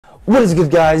What is good,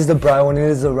 guys? The bright one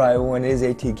is the right one. It is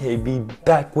ATKB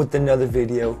back with another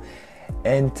video.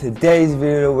 And today's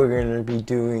video we're going to be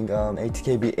doing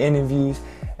ATKB interviews.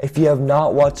 If you have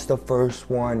not watched the first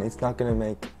one, it's not going to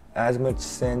make as much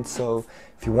sense. So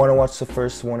if you want to watch the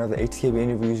first one of the ATKB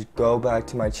interviews, go back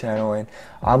to my channel, and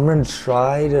I'm going to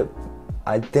try to,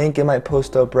 I think it might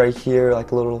post up right here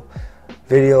like a little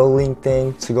video link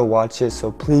thing to go watch it.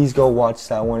 So please go watch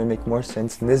that one and make more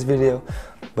sense in this video.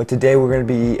 But today we're going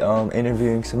to be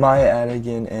interviewing Summya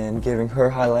Adigun and giving her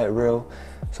highlight reel.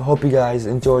 So hope you guys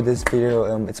enjoyed this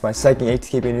video. It's my second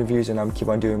ATKB interviews, and I'm keep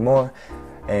on doing more.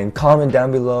 And comment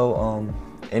down below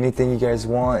anything you guys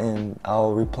want, and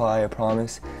I'll reply, I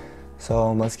promise.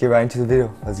 So let's get right into the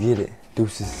video. Let's get it.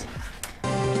 Deuces.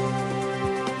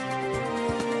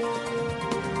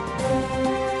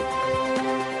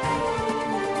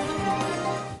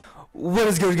 What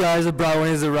is good, guys? The bright one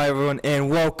is the right one, and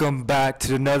welcome back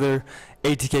to another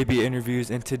ATKB interviews.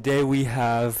 And today we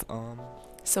have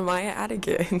Summya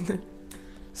Adigun.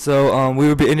 So we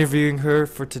will be interviewing her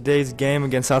for today's game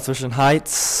against Southwestern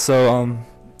Heights. So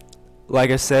like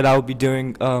I said, I will be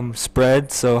doing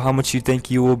spread. So how much you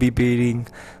think you will be beating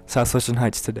Southwestern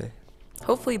Heights today?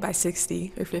 Hopefully by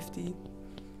 60 or 50.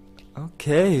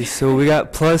 Okay, so we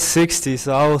got plus 60.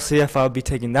 So I will see if I'll be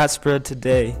taking that spread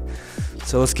today.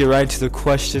 So let's get right into the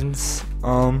questions.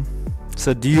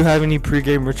 So do you have any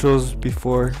pregame rituals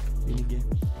before any game?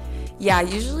 Yeah,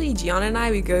 usually Gianna and I,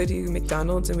 we go to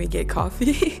McDonald's and we get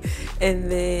coffee.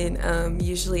 And then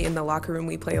usually in the locker room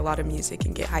we play a lot of music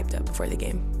and get hyped up before the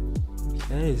game.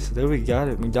 Okay, so there we got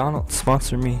it. McDonald's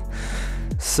sponsor me.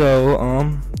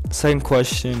 So second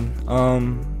question.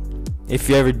 If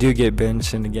you ever do get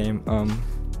benched in the game,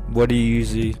 what do you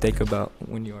usually think about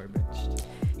when you are benched?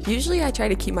 Usually I try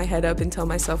to keep my head up and tell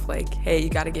myself, like, hey,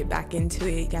 you got to get back into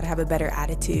it, you got to have a better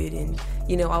attitude, and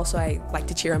you know, also I like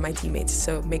to cheer on my teammates,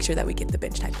 so make sure that we get the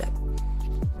bench typed up.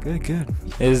 Good.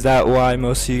 Is that why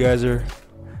most of you guys are...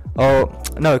 Oh,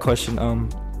 another question.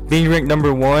 Being ranked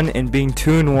number 1 and being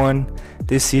 2-1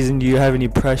 this season, do you have any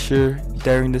pressure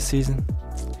during the season?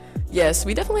 Yes,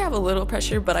 we definitely have a little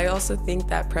pressure, but I also think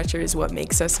that pressure is what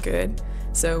makes us good.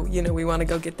 So, you know, we want to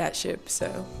go get that ship,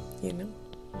 so, you know.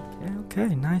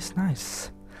 Okay,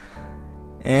 nice.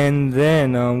 And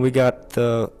then we got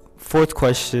the fourth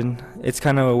question. It's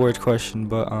kind of a weird question,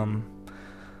 but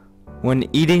when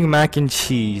eating mac and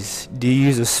cheese, do you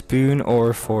use a spoon or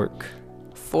a fork?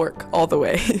 Fork, all the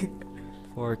way.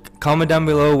 Fork. Comment down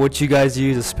below what you guys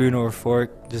use, a spoon or a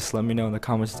fork. Just let me know in the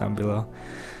comments down below.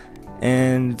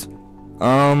 And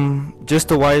just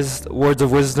the wise words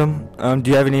of wisdom.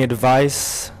 Do you have any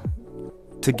advice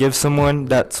to give someone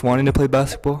that's wanting to play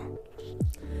basketball?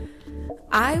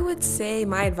 I would say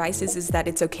my advice is that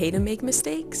it's okay to make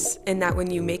mistakes, and that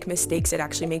when you make mistakes, it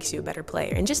actually makes you a better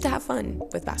player, and just to have fun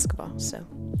with basketball. So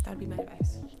that would be my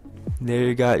advice. There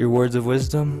you got your words of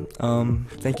wisdom.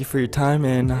 Thank you for your time,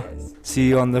 and see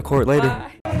you on the court later.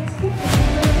 Bye.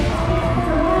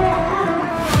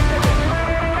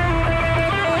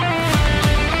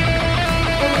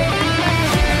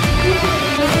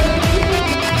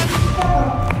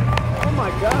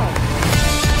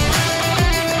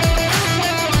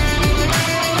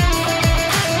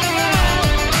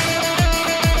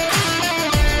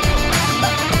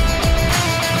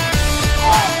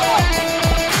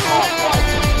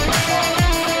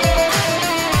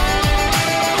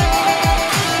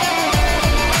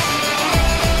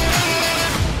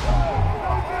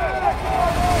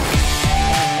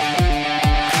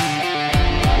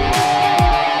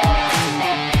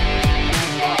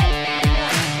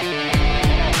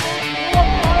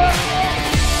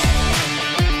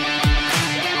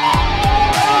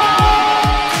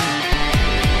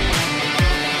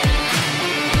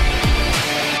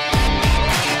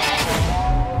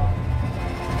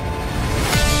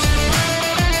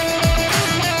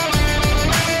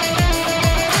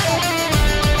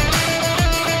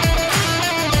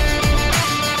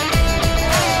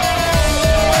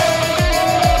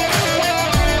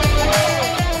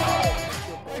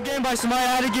 By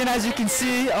Summya Adigun, as you can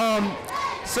see.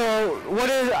 So what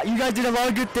is, you guys did a lot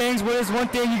of good things. What is one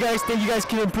thing you guys think you guys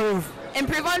can improve?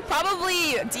 Improve on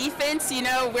probably defense. You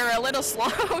know, we're a little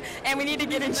slow and we need to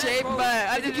get in shape, but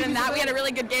other than that, we had a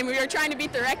really good game. We were trying to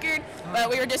beat the record, but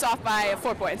we were just off by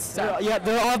 4 points. So yeah,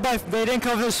 they're off by, they didn't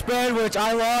cover the spread, which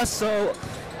I lost, so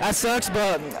that sucks,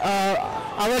 but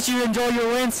I'll let you enjoy your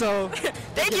win. So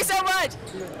thank you so much.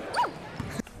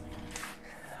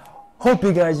 Hope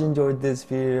you guys enjoyed this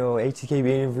video, ATKB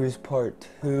interviews part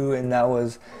 2, and that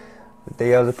was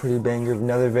a pretty banger,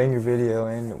 another banger video,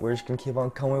 and we're just gonna keep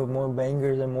on coming with more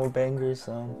bangers and more bangers.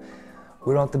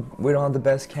 we don't have the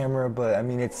best camera, but I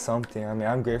mean it's something. I mean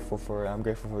I'm grateful for it. I'm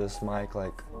grateful for this mic.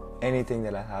 Like anything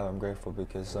that I have, I'm grateful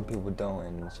because some people don't,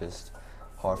 and it's just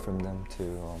hard for them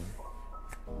to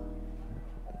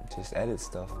just edit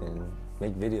stuff and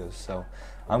make videos. So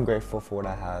I'm grateful for what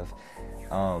I have.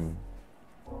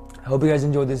 I hope you guys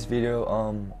enjoyed this video.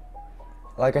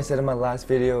 Like I said in my last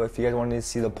video, if you guys wanted to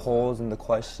see the polls and the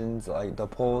questions, like the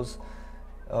polls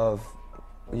of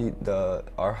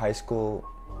our high school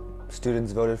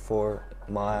students voted for,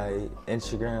 my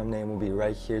Instagram name will be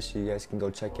right here, so you guys can go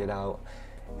check it out.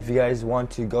 If you guys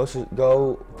want to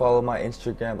go follow my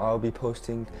Instagram, I'll be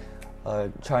posting,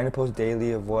 trying to post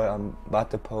daily of what I'm about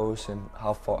to post and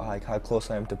how close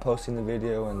I am to posting the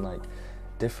video and like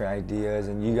different ideas,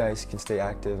 and you guys can stay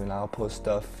active, and I'll post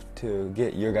stuff to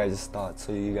get your guys' thoughts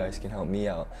so you guys can help me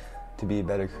out to be a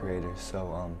better creator.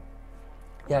 So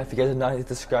yeah, if you guys have not hit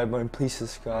the subscribe button, please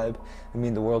subscribe. It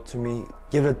means the world to me.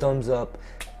 Give it a thumbs up,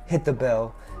 hit the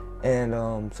bell, and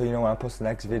so you know when I post the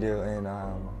next video. And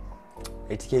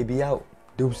ATKB out.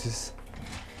 Deuces.